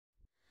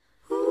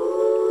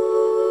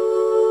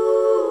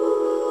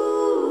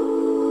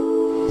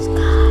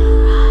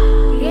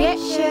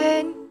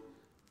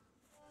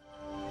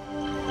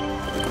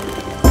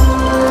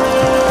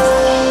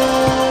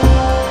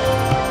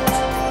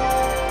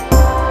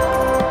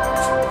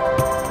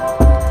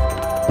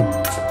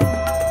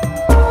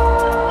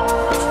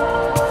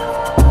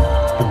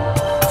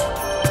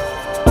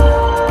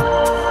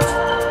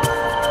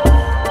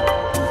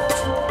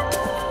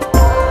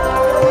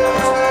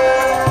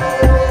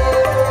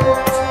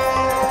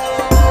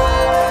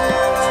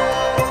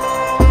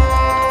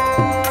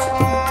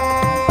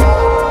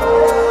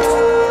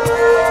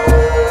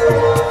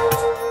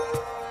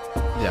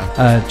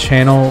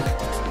channel,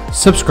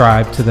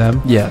 subscribe to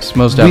them. Yes,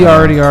 most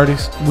definitely.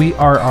 We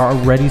are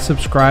already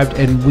subscribed,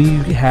 and we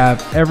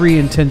have every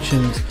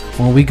intentions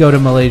when we go to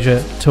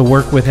Malaysia to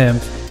work with him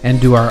and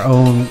do our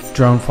own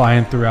drone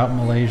flying throughout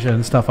Malaysia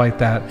and stuff like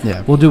that.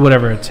 Yeah, we'll do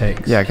whatever it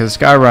takes. Yeah, because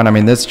Skyrun, I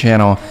mean, this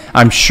channel,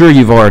 I'm sure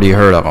you've already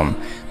heard of them,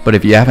 but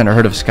if you haven't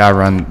heard of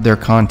Skyrun, their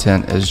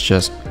content is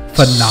just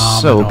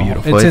phenomenal, so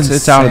beautiful.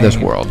 It's out of this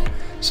world.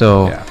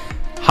 So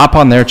hop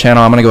on their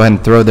channel. I'm going to go ahead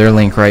and throw their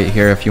link right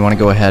here. If you want to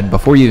go ahead,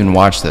 before you even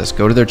watch this,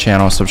 go to their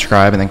channel,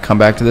 subscribe, and then come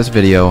back to this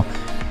video,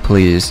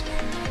 please,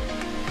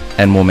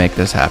 and we'll make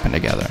this happen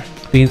together.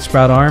 Bean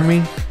Sprout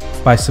Army,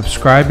 by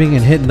subscribing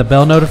and hitting the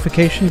bell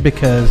notification,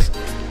 because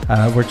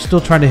we're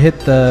still trying to hit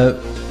the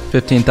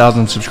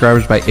 15,000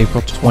 subscribers by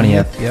April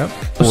 20th. Yep.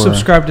 So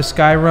subscribe to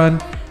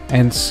Skyrun,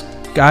 and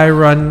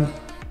Skyrun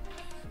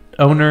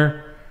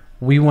owner,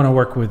 we want to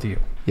work with you.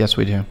 Yes,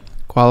 we do.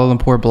 Kuala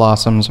Lumpur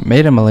blossoms,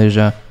 made in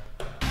Malaysia,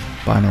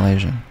 by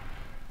Malaysian.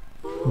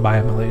 By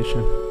a Malaysian.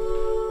 A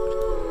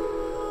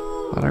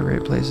lot of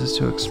great places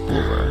to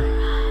explore.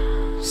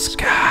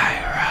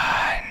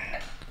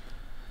 Skyrun.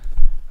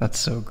 That's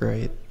so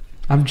great.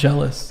 I'm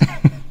jealous.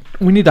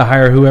 We need to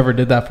hire whoever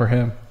did that for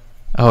him.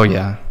 Oh,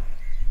 yeah.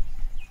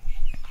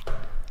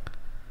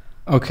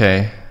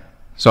 Okay.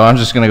 So I'm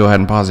just going to go ahead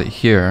and pause it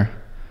here.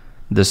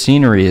 The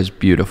scenery is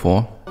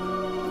beautiful.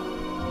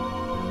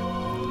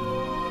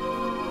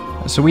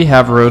 So we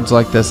have roads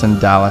like this in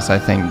Dallas, I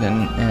think,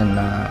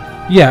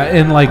 yeah,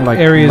 in like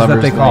areas Lovers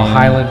that they call Lane.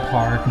 Highland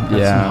Park and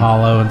Hudson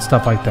Hollow and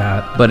stuff like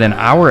that. But in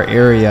our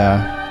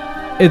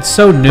area, it's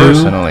so new.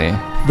 Personally,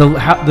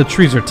 the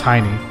trees are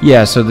tiny.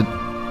 Yeah, so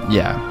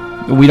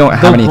we don't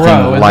have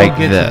anything like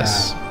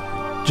this.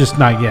 Just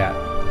not yet.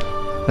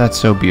 That's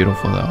so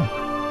beautiful, though.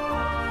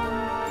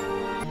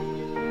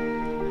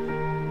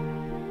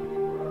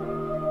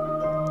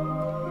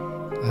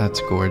 That's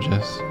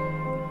gorgeous.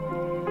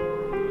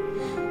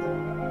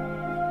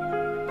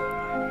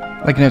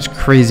 Like, and it's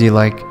crazy,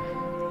 like,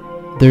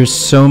 there's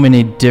so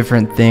many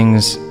different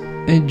things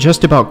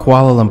just about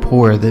Kuala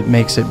Lumpur that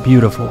makes it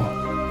beautiful.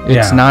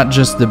 It's not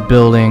just the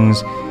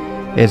buildings,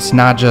 it's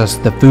not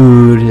just the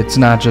food, it's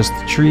not just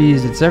the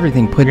trees, it's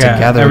everything put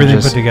together. Everything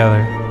put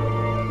together.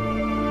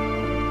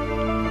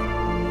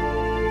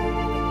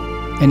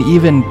 And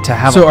even to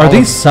have... So are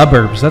these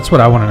suburbs? That's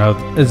what I want to know.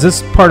 Is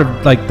this part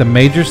of, like, the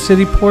major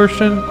city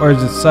portion, or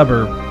is it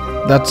suburb?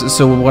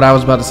 So what I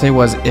was about to say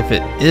was, if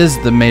it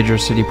is the major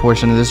city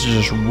portion, this is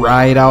just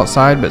right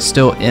outside, but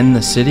still in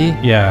the city.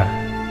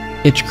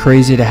 Yeah. It's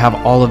crazy to have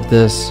all of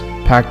this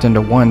packed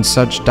into one,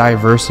 such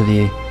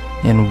diversity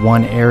in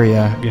one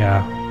area.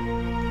 Yeah.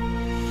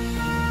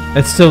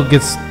 It still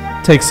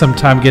takes some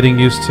time getting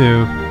used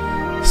to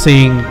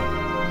seeing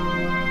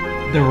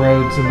the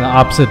roads in the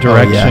opposite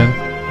direction.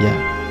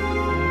 Yeah.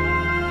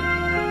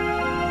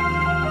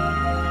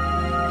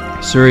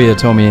 Surya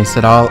told me, he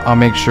said, I'll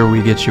make sure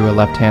we get you a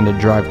left-handed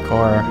drive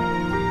car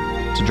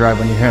to drive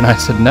when you're here. And I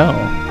said, no.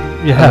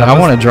 Yeah, I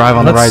want to drive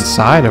on the right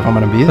side if I'm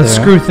going to be there. Let's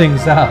screw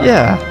things out.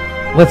 Yeah.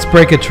 Let's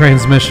break a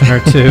transmission or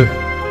two.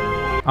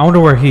 I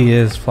wonder where he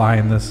is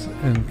flying this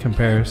in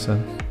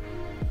comparison.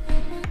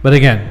 But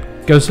again,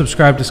 go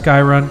subscribe to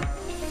Skyrun.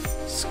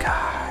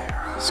 Skyrun.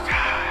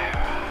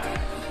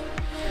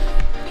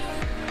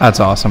 That's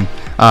awesome.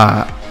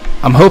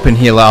 I'm hoping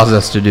he allows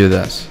us to do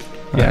this.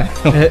 Yeah.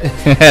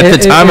 At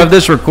the time of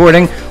this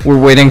recording, we're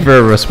waiting for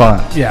a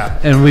response. Yeah,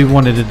 and we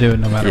wanted to do it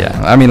no matter what.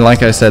 I mean,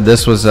 like I said,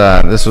 this was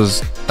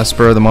a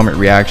spur of the moment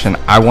reaction.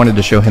 I wanted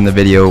to show him the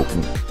video,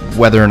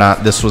 whether or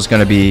not this was going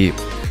to be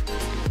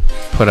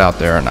put out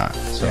there or not.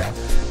 So,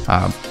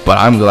 but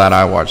I'm glad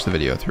I watched the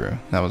video through.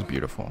 That was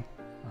beautiful.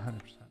 100%.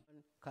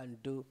 Can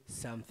do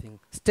something.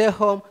 Stay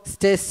home,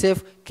 stay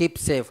safe, keep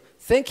safe.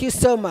 Thank you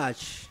so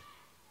much.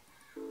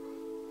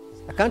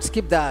 I can't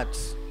skip that.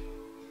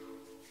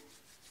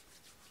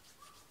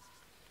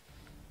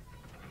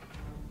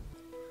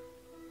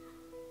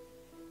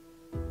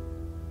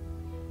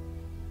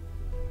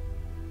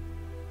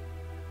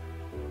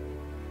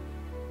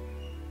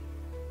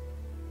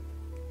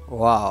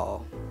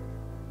 Wow.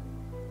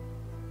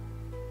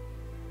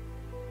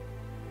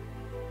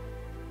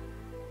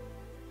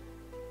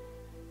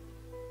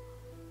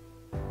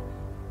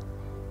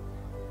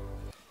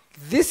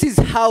 This is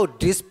how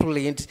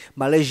disciplined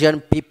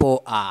Malaysian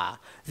people are.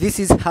 This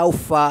is how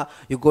far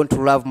you're going to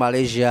love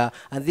Malaysia,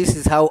 and this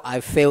is how I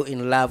fell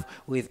in love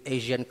with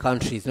Asian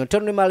countries. Not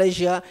only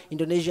Malaysia,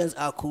 Indonesians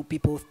are cool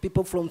people.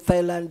 People from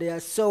Thailand, they are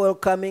so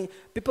welcoming.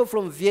 People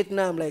from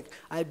Vietnam, like,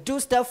 I do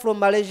stuff from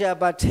Malaysia,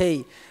 but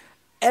hey,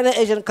 any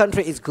Asian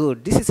country is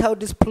good. This is how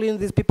disciplined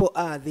these people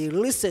are. They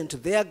listen to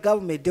their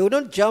government. They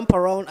don't jump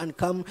around and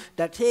come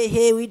that,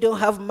 hey, we don't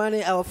have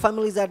money, our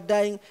families are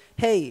dying.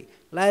 Hey,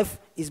 life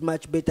is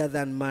much better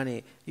than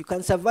money. You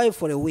can survive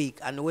for a week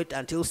and wait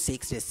until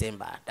 6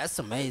 December. That's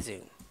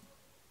amazing.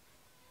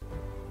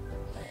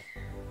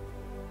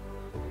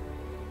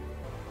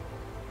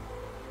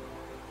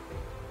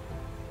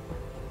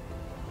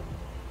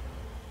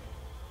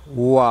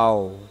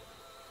 Wow.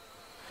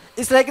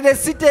 It's like the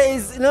city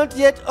is not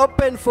yet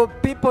open for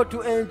people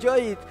to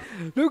enjoy it.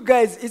 Look,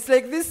 guys, it's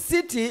like this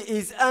city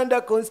is under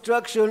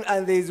construction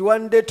and there is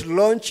one day to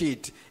launch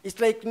it. It's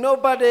like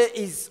nobody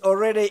is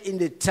already in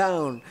the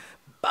town.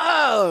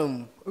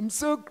 Bam! I'm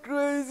so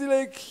crazy.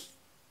 Like,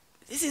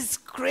 this is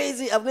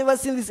crazy. I've never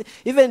seen this.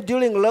 Even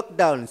during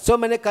lockdown, so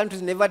many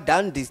countries never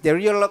done this. The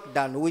real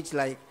lockdown, which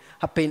like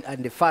happened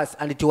at the first,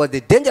 and it was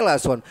the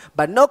dangerous one.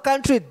 But no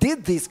country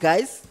did this,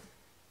 guys.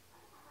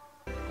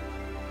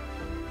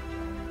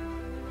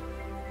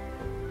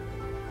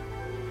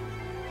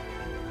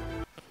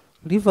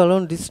 Leave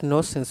alone this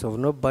nonsense of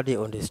nobody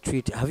on the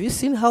street. Have you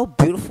seen how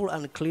beautiful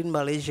and clean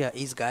Malaysia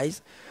is,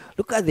 guys?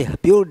 Look at the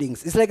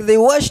buildings. It's like they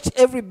washed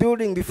every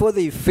building before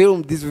they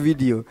filmed this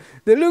video.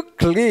 They look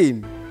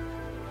clean.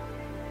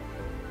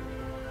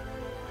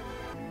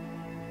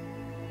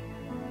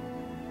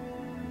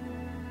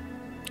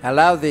 I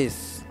love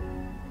this.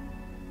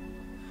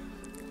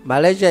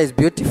 Malaysia is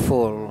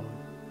beautiful.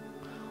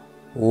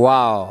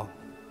 Wow.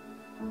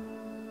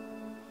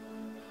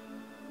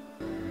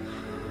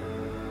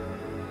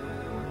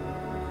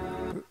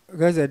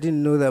 Guys, I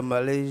didn't know that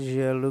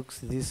Malaysia looks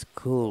this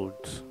good.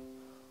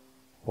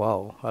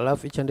 Wow, I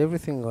love each and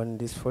everything on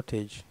this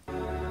footage.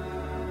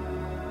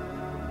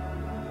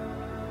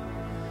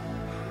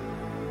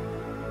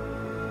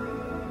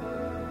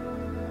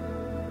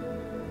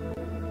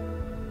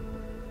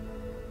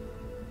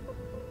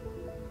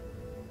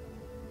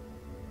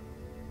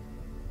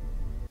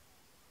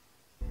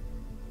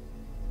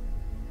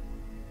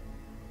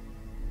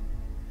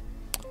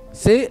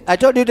 See, I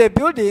told you the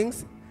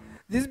buildings.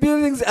 These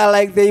buildings are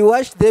like they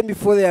washed them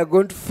before they are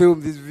going to film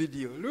this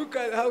video. Look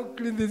at how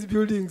clean these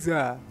buildings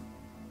are.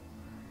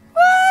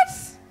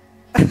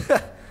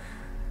 What?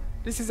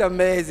 This is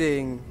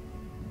amazing.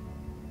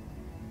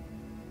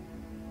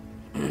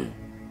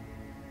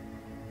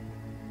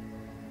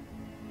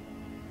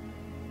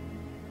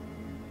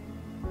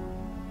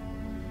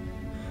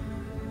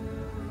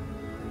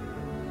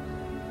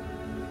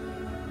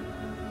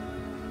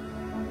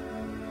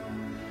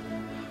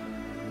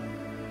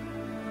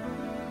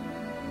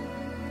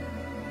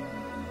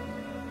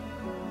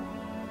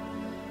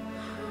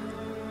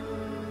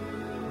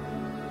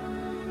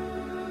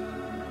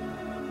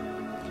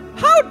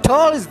 How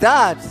tall is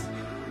that?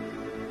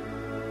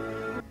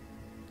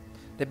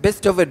 The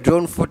best of a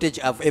drone footage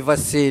I've ever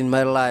seen in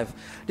my life.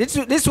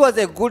 This was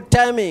a good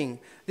timing.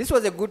 This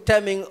was a good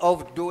timing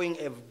of doing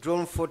a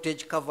drone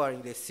footage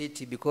covering the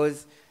city,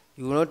 because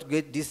you will not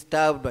get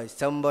disturbed by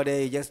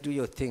somebody. You just do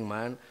your thing,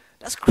 man.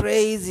 That's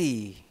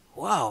crazy.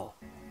 Wow.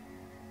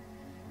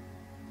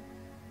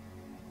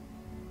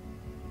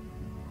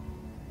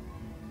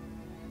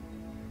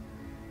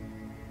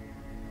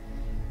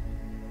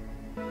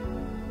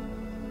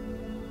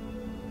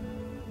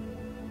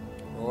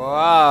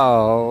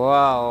 Wow,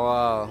 wow,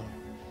 wow.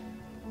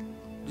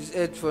 These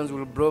headphones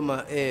will blow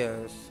my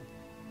ears.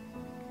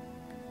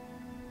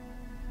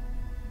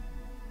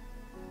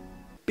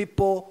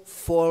 People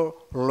for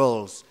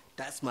roles.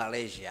 That's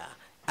Malaysia.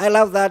 I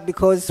love that,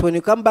 because when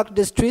you come back to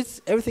the streets,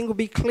 everything will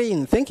be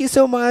clean. Thank you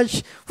so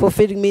much for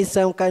feeding me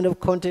some kind of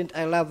content.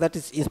 I love that.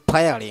 It's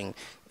inspiring.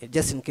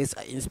 Just in case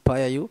I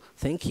inspire you,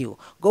 thank you.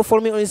 Go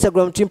follow me on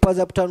Instagram, Team Paz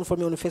Uptown.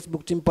 Follow me on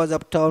Facebook, Team Paz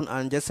Uptown,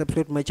 and just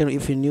subscribe to my channel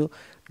if you're new.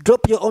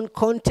 Drop your own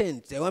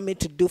content they want me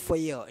to do for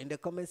you in the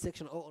comment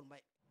section or on my.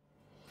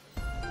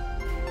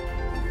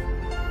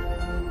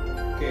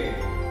 Oke,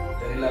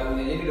 dari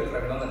lagunya ini udah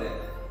keren banget ya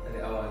dari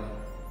awalnya.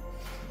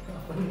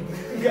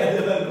 Gak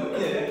ada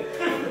lagunya ya.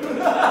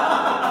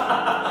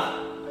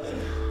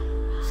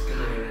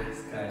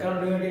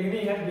 Kalau dengar kayak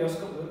gini ingat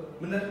bioskop tuh.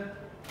 Bener.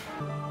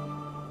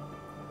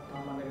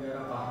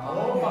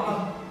 Oh,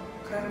 paham.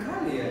 Keren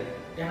kali ya.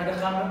 Yang ada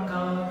kamera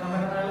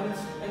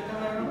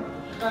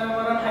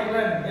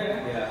Highland, ya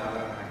kan? Iya,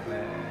 kamera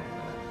Highland.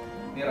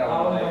 Ini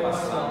rawat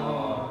pas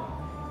sama.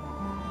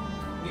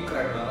 Ini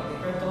keren banget nih.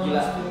 Gila.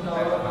 Petronas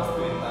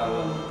Twin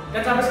Tower.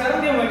 Dan sampai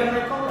sekarang dia memegang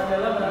rekor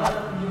adalah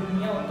berapa penjuru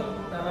dunia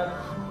untuk darat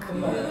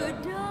kembali.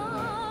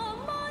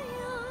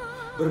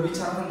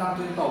 Berbicara tentang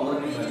Twin Tower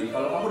nih tadi,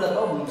 kalau kamu udah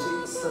tahu belum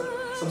sih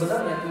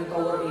sebenarnya Twin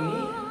Tower ini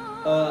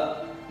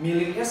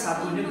miliknya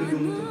satunya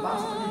gedung Jepang,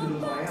 satunya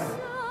gedung Korea.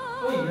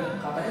 Oh iya,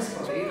 Katanya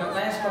seperti itu.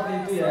 katanya seperti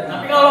itu ya.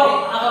 Tapi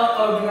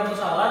kalau benar atau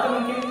salah, itu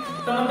mungkin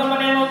teman-teman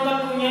yang nonton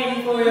punya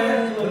info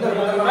yang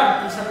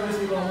benar bisa tulis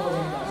di kolom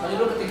komentar. Soalnya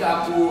dulu ketika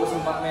aku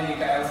sempat main di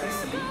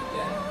KLCC,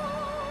 ya,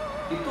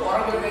 itu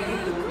orang bilang kayak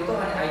gitu. Itu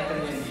hanya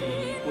icon yang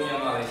punya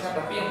Malaysia,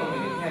 tapi yang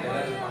pemiliknya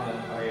adalah Jepang dan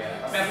Korea.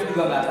 Tapi aku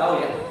juga nggak tahu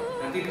ya.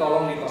 Nanti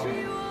tolong di komen.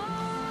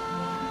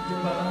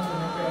 Jembatan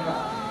sudah PLK.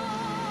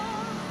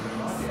 Bener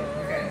banget ya.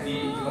 Kayak di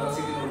Jembatan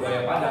City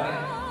Nurbaya Padang ya.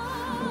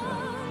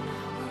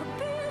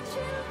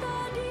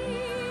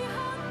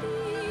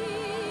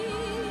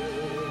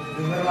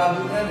 Dengar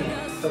lagunya nih,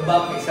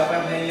 tebak nih siapa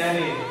yang nyanyinya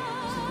nih?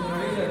 Siti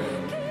Malaysia.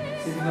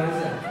 Siti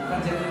Malaysia, bukan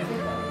Jepang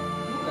kita.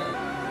 Bukan.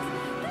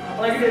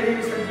 Apalagi dari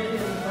misalnya ini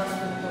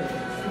infrastruktur.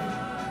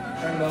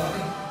 Keren banget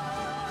nih.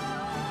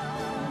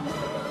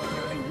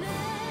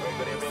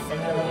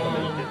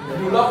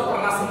 Dulu aku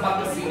pernah sempat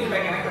kesini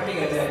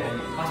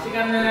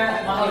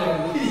ikannya mahal ya.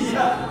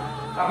 Iya.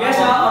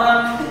 Biasa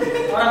orang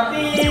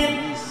tim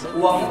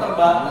Uangnya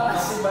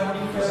terbatas. masih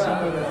banding ke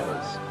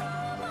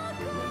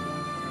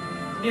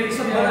ini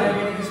riset ya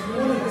dari negeri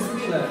Negeri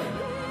Sembilan.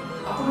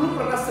 Aku dulu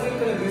pernah sering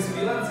ke Negeri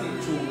Sembilan sih,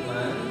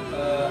 cuman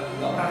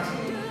nggak pernah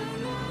sih.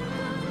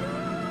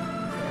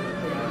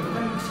 Ya, itu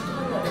kan di situ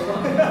kan nggak ada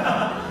uang.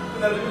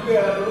 Benar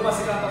juga, dulu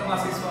masih kantong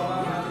mahasiswa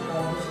banget.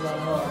 Kamu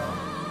selama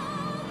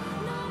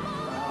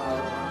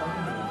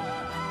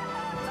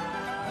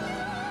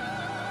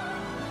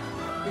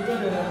itu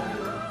ada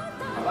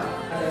Apa?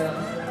 ada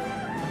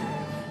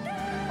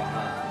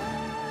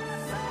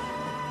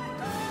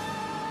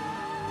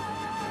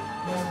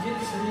Masjid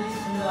Sri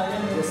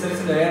Senayan. Sri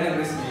Sedayan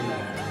Negeri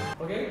Sembilan.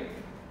 Oke.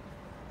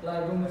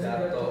 Lagu musik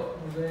Jatuh.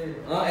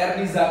 Bossbabe.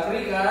 Erni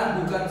Zakri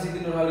kan, bukan Siti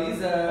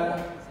Nurhaliza.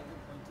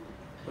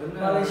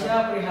 Benar. Malaysia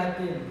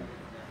prihatin.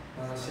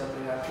 Malaysia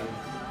prihatin.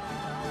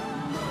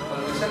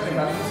 Malaysia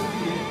prihatin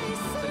sedih.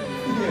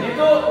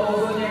 Itu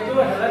logonya itu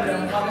adalah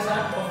dampak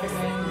saat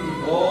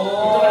COVID-19. Oh.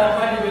 Itu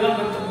kenapa dibilang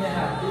bentuknya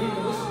hati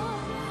terus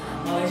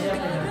Malaysia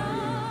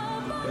prihatin.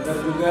 Benar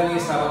juga nih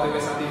sahabat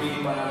Ebessan TV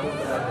dimanapun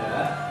berada.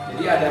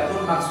 Jadi ada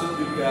pun maksud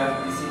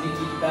juga di sini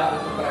kita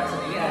untuk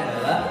reaction ini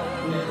adalah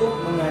untuk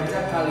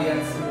mengajak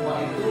kalian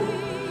semua itu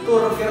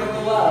tur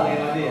virtual ya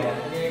nanti ya.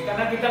 Oke,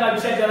 karena kita nggak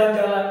bisa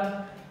jalan-jalan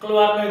ke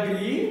luar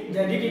negeri,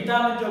 jadi kita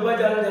mencoba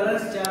jalan-jalan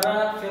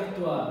secara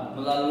virtual.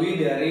 Melalui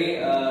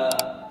dari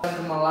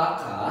ke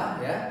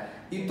Malaka ya,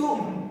 itu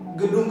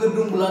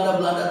gedung-gedung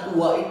Belanda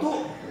tua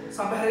itu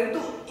sampai hari itu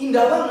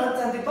indah banget,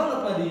 cantik banget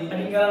Madi.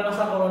 Peninggalan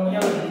masa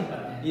kolonial lebih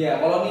tepatnya. Iya,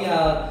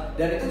 kolonial.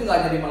 Dan itu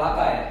juga hanya di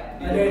Malaka ya.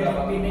 Ada di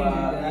Pining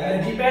juga, ada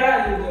di Perak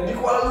juga. Di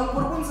Kuala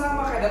Lumpur pun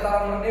sama kayak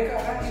Dataran Merdeka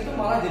kan, itu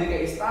malah jadi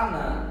kayak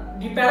istana.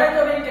 Di Perak itu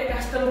ada yang kayak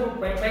kastel,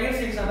 pengen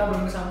sih kesana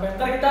belum kesampean.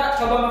 Ntar kita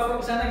coba ngevlog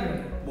kesana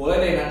gimana? Boleh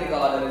deh nanti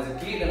kalau ada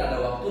rezeki dan ada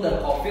waktu dan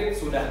COVID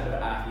sudah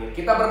berakhir.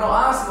 Kita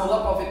berdoa semoga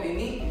COVID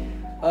ini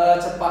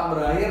cepat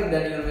berakhir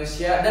dan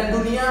Indonesia dan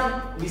dunia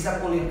bisa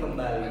pulih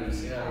kembali.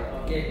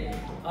 Oke.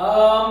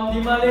 Di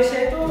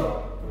Malaysia itu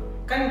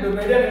kan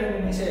berbeda dengan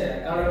Indonesia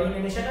ya. Kalau di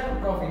Indonesia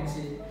kan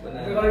provinsi.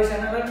 Benar. Tapi kalau di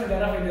sana kan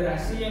negara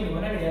federasi yang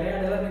dimana negaranya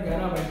adalah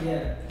negara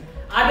bagian.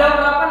 Ada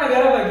berapa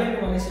negara bagian di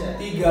Malaysia?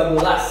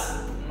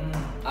 13.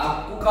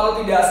 Aku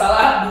kalau tidak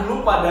salah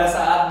dulu pada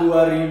saat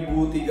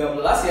 2013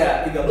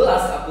 ya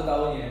 13 aku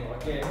tahunya.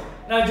 Oke.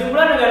 Nah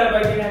jumlah negara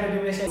bagian yang ada di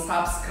Malaysia.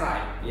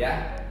 Subscribe ya,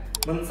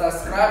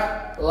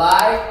 mensubscribe,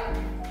 like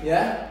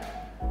ya,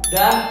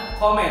 dan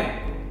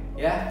komen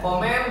ya,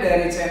 komen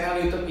dari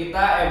channel YouTube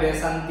kita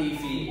Ebessan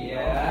TV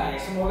ya.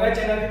 Oke, semoga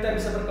channel kita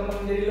bisa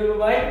berkembang menjadi lebih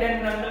baik dan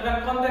menampilkan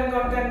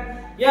konten-konten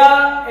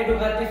yang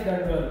edukatif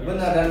dan luar biasa.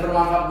 Benar dan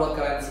bermanfaat buat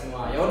kalian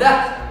semua. Ya udah,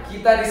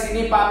 kita di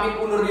sini pamit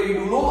undur diri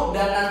dulu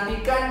dan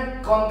nantikan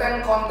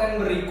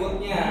konten-konten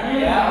berikutnya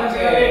ya.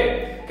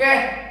 Oke,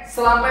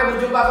 sampai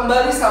berjumpa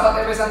kembali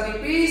sahabat Ebessan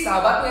TV,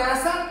 sahabatnya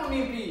sang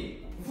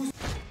pemimpi.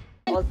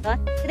 Also,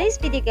 today's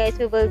video, guys,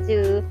 we will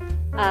do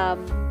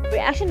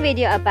reaction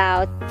video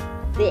about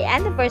the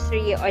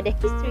anniversary or the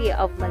history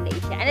of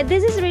Malaysia, and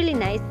this is really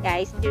nice,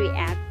 guys, to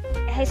react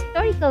a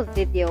historical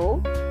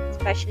video,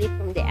 especially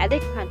from the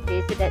other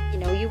countries, so that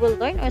you will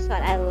learn also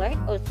what I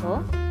learned also.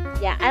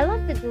 Yeah, I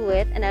love to do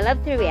it and I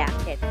love to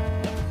react it.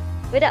 Yeah.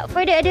 Without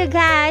further ado,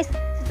 guys,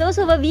 to those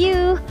of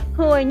you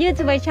who are new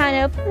to my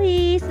channel,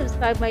 please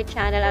subscribe my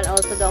channel and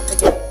also don't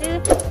forget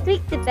to click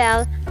the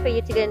bell for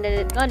you to get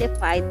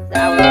notified to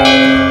our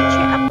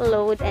future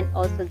upload. And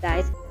also,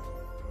 guys,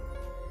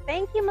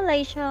 thank you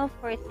Malaysia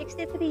for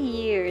 63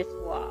 years.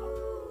 Wow.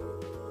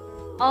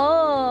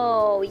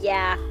 Oh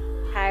yeah,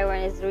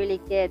 Skyrun is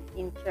really good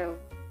intro.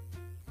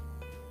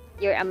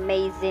 You're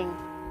amazing.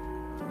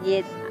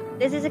 Yes,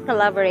 this is a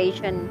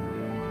collaboration,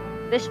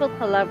 visual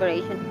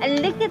collaboration.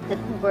 And look at the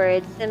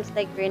bird, seems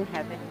like we're in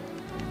heaven.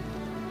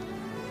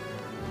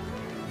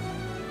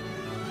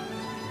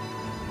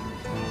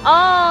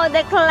 Oh,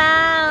 the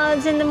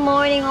clouds in the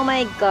morning. Oh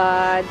my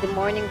god, the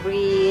morning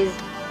breeze.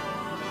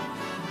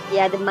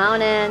 Yeah, the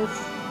mountains.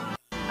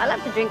 I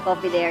love to drink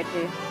coffee there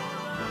too.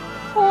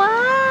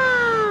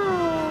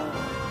 Wow!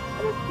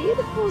 What a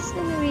beautiful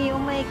scenery. Oh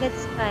my god,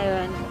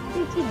 Skyrun. What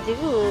did you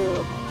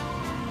do?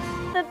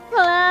 The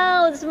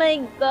clouds, my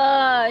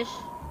gosh.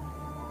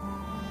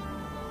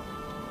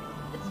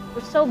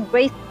 It's so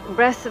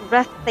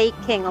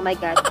breathtaking. Oh my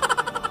god.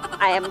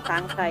 I am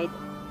tongue-tied.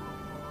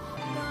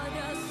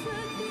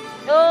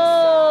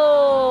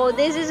 Oh,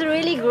 this is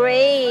really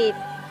great.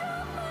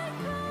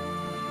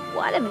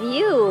 What a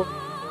view.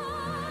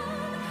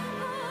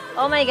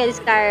 Oh my god,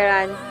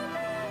 Skyrun.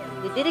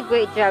 You did a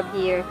great job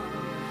here.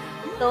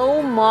 So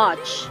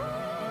much.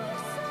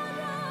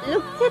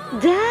 Look at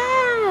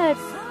that.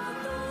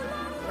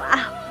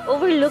 Wow,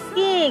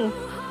 overlooking.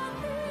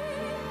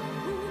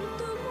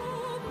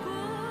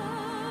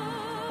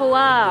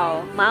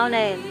 Wow,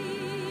 mountain.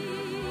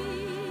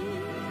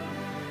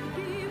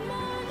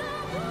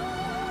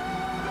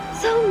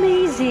 So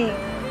amazing.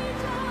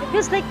 It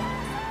feels like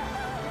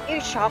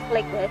you're shocked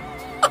like that.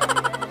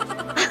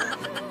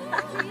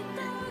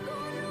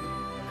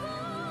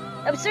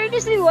 I'm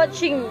seriously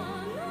watching.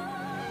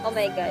 Oh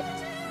my god.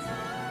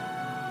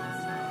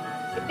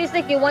 It feels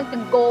like you want to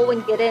go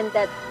and get in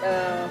that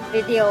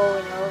video,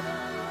 you know.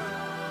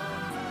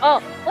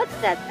 Oh, what's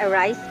that? A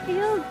rice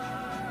field?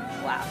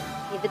 Wow.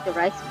 Even the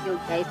rice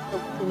field, guys, so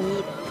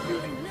neat.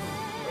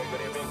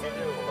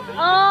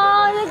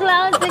 Oh, the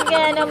clouds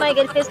again. Oh my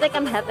god, it feels like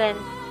I'm heaven.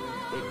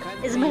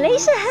 Is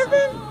Malaysia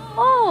heaven?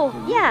 Oh,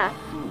 yeah.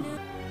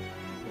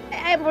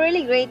 I'm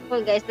really grateful,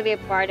 guys, to be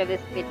a part of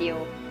this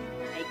video.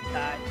 Oh my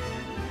god.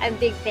 A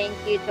big thank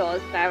you to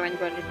all Skyrun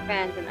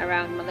friends and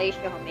around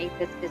Malaysia who make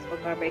this peaceful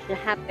collaboration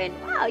happen.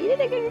 Wow, you did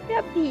a great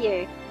job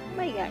here. Oh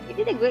my god, you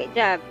did a great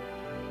job.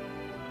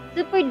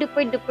 Super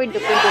duper duper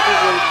duper duper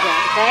great job,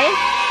 guys.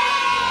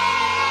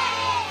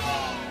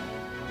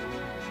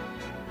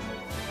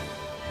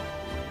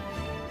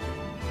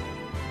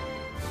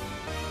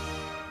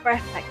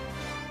 Perfect.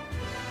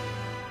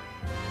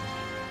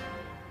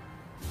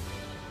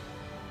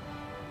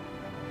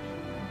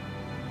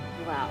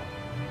 Wow.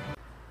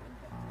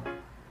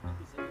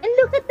 And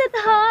look at that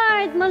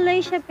heart!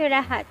 Malaysia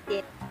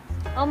Pirahati.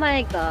 Oh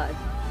my god.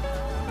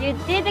 You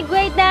did a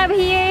great job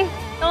here.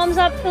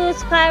 Thumbs up to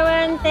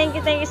Skyrun. Thank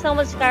you so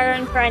much,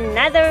 Skyrun, for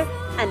another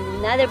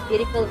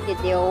beautiful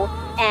video.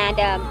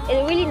 And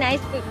it's really nice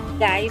for you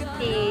guys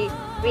to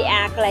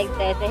react like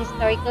this, a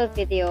historical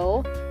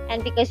video.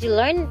 And because you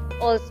learn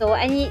also,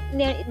 and you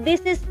know,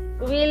 this is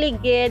really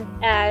good.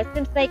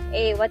 Seems like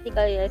a what you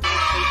call it?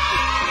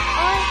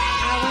 Our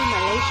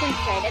Malaysian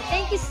friend. And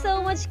thank you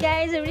so much,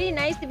 guys. It's really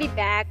nice to be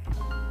back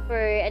for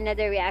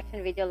another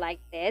reaction video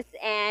like this.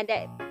 And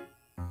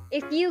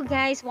if you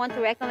guys want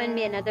to recommend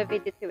me another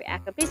video to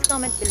react, please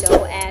comment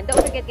below. And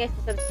don't forget, guys,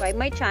 to subscribe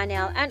my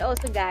channel. And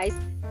also, guys,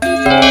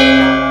 please hit the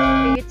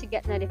bell for you to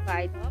get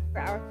notified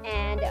for our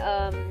and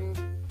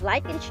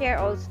like and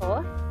share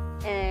also.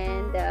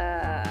 And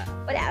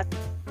what else?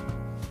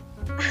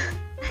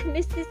 I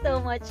miss you so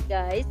much,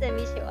 guys. I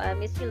miss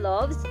you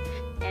loves.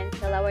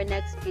 Until our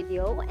next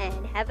video, and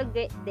have a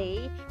great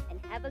day and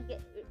have a good.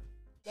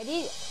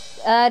 Jadi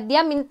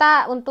dia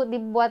minta untuk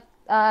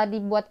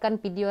dibuatkan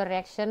video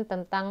reaction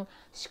tentang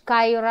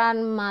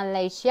Skyrun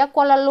Malaysia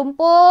Kuala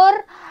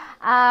Lumpur,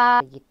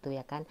 gitu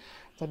ya kan.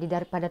 Jadi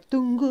daripada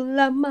tunggu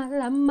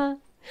lama-lama,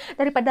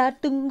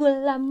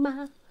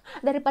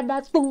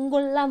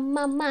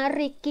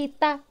 mari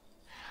kita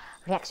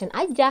reaction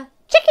aja.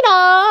 Check it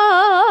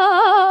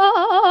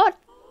out.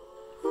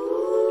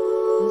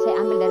 Ini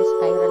saya ambil dari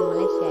Skyrun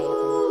Malaysia ya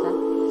pemirsa.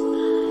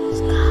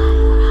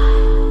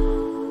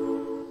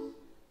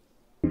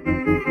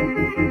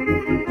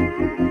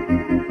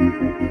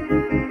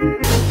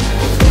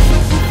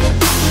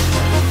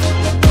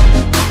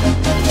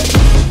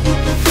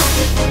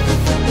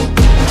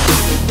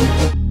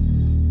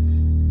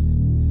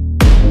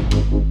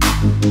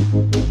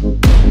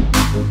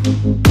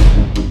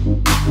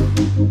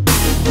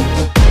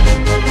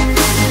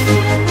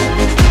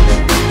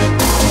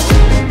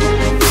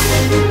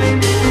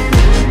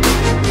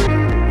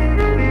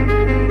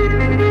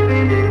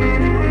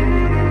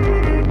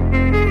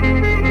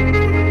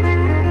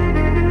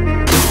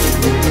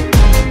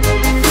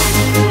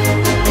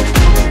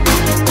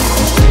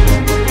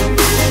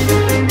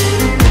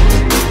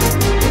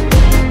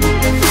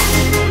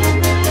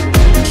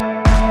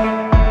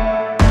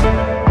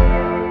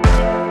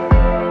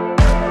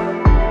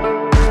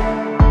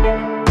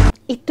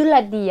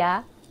 Itulah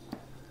dia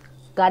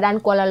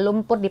keadaan Kuala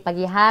Lumpur di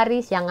pagi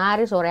hari, siang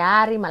hari, sore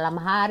hari, malam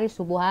hari,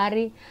 subuh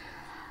hari,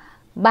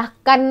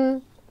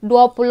 bahkan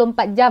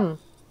 24 jam.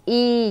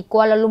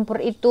 Kuala Lumpur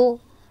itu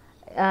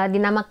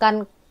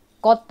dinamakan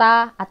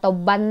kota atau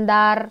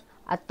bandar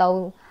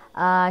atau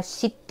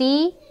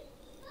city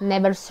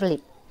never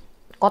sleep,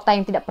 kota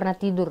yang tidak pernah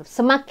tidur.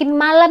 Semakin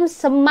malam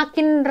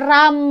semakin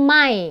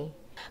ramai.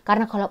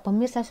 Karena kalau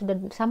pemirsa sudah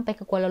sampai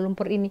ke Kuala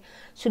Lumpur ini,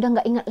 sudah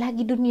nggak ingat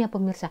lagi dunia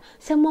pemirsa.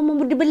 Semua mau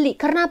dibeli.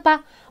 Karena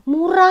apa?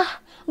 Murah,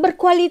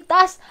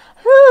 berkualitas.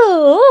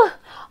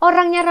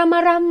 Orangnya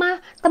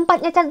ramah-ramah,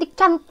 tempatnya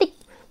cantik-cantik.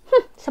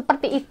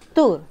 Seperti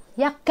itu,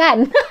 ya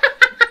kan?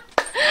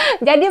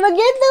 Jadi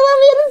begitu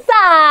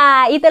pemirsa.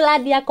 Itulah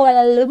dia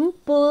Kuala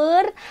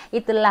Lumpur.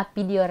 Itulah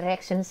video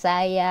reaction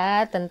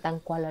saya tentang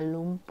Kuala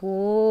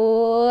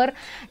Lumpur.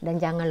 Dan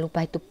jangan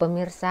lupa itu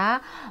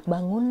pemirsa,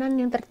 bangunan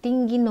yang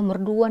tertinggi nomor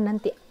 2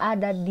 nanti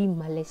ada di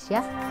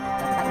Malaysia.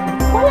 Tepatnya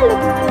di Kuala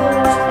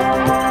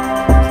Lumpur.